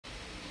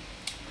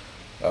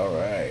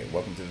Alright,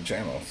 welcome to the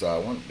channel. So I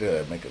wanted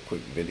to make a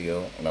quick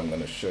video and I'm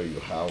going to show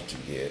you how to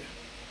get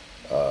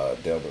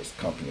Delbet's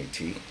company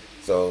tea.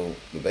 So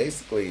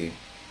basically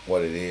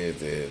what it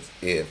is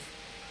if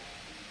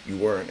you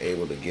weren't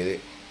able to get it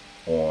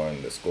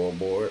on the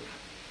scoreboard,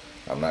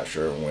 I'm not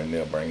sure when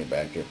they'll bring it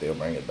back, if they'll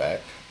bring it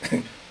back.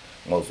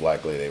 Most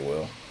likely they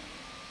will.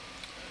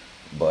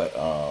 But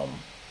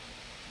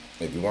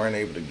if you weren't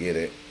able to get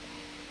it,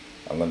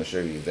 I'm going to show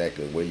you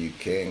exactly where you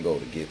can go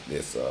to get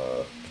this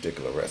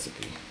particular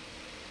recipe.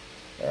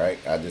 Alright,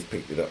 I just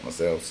picked it up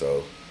myself,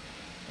 so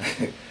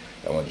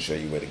I wanted to show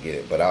you where to get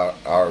it. But I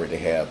already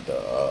have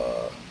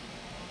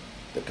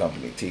the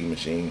company tea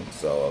machine,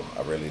 so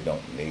I really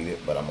don't need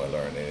it, but I'm going to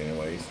learn it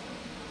anyways.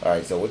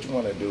 Alright, so what you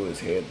want to do is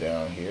head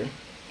down here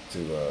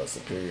to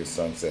Superior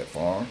Sunset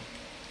Farm.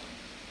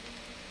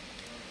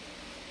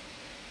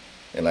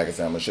 And like I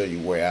said, I'm going to show you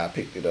where I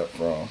picked it up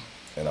from,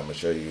 and I'm going to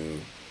show you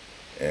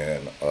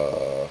an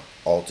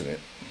alternate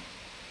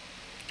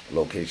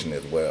location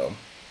as well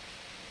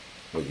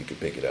where you can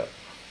pick it up.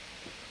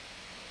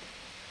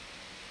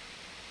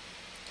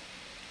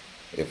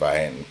 If I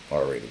hadn't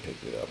already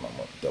picked it up, I'm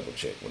going to double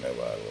check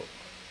whenever I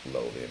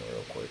load in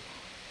real quick.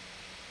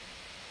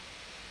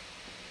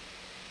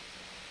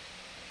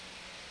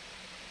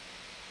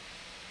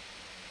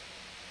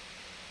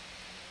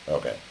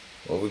 Okay,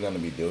 what we're going to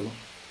be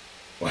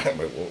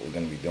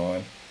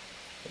doing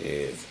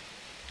is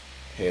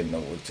heading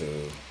over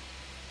to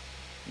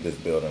this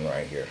building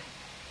right here.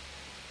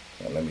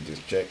 Now let me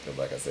just check, because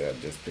like I said, I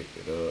just picked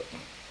it up.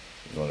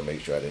 Just want to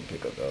make sure I didn't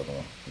pick up the other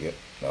one. Yep,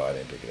 no, I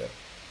didn't pick it up.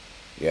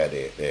 Yeah, I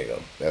did. There you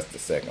go. That's the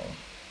second one.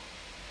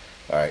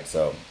 Alright,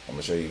 so I'm going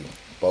to show you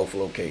both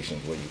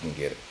locations where you can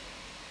get it.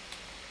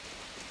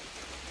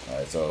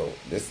 Alright, so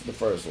this is the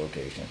first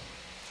location.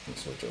 Let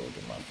me switch over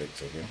to my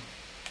fixer here,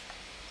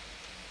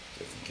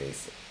 just in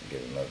case I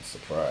get another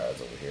surprise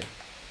over here.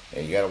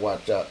 And you gotta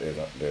watch out,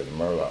 there's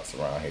murlocs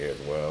around here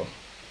as well.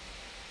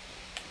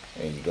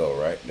 And you go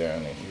right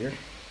down in here.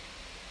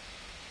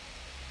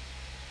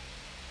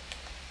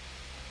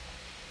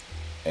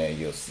 And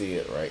you'll see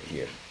it right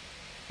here.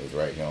 It's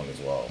right here on this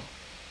wall.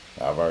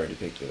 I've already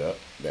picked it up.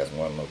 That's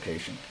one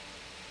location.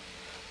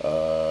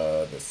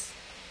 Hold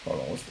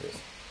on, what's this?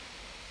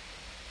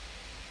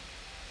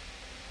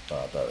 Oh,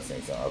 I thought I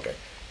seen something. Okay.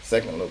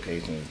 Second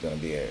location is gonna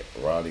be at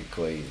Roddy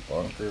Clay's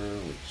bunker,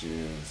 which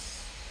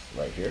is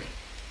right here.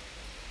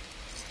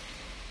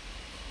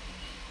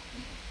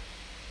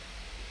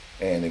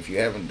 And if you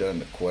haven't done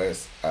the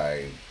quest,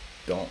 I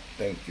don't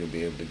think you'll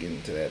be able to get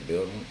into that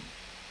building.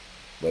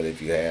 But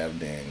if you have,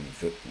 then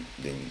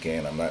you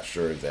can. I'm not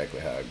sure exactly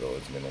how it goes.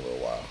 It's been a little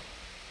while.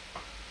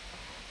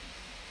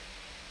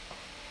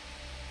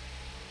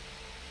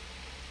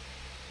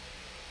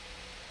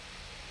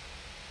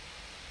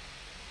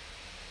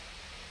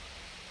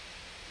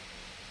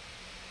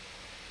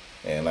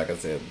 And like I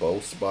said,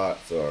 both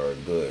spots are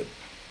good.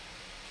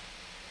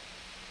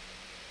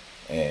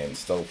 And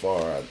so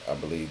far, I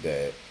believe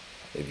that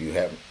if you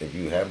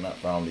have not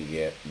found it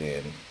yet,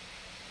 then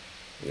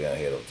we're gonna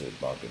head up to the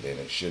bunker. Then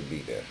it should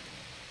be there.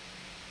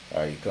 All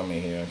right, you come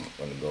in here.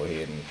 I'm gonna go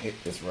ahead and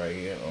hit this right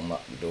here and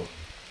unlock the door.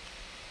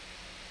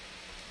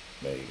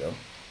 There you go.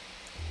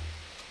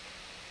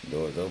 The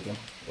door is open.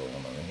 Go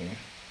on in here.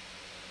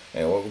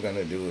 And what we're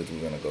gonna do is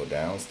we're gonna go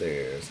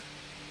downstairs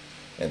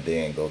and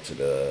then go to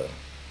the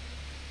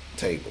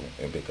table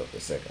and pick up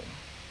the second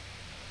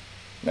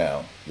one.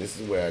 Now, this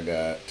is where I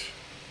got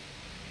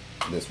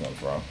this one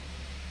from.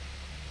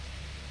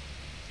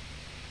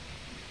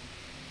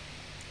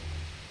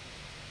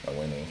 I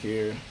went in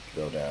here,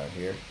 go down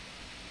here.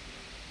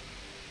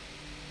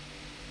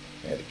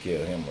 I had to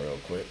kill him real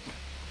quick.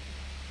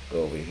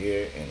 Go over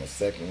here, and the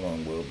second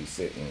one will be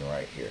sitting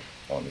right here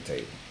on the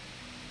table.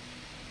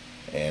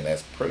 And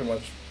that's pretty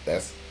much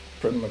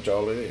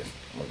all it is.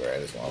 I'm gonna grab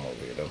this one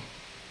over here though.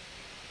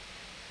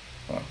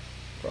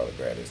 Probably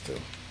grab this too.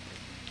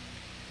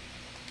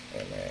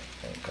 And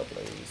a couple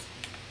of these.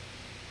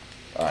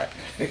 Alright.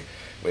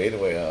 But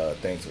anyway,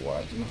 thanks for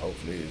watching.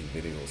 Hopefully this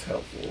video was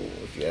helpful.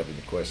 If you have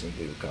any questions,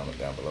 leave a comment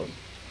down below.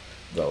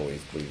 As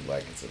always, please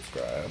like and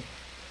subscribe.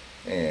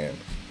 And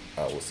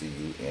I will see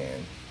you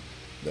in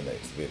the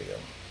next video.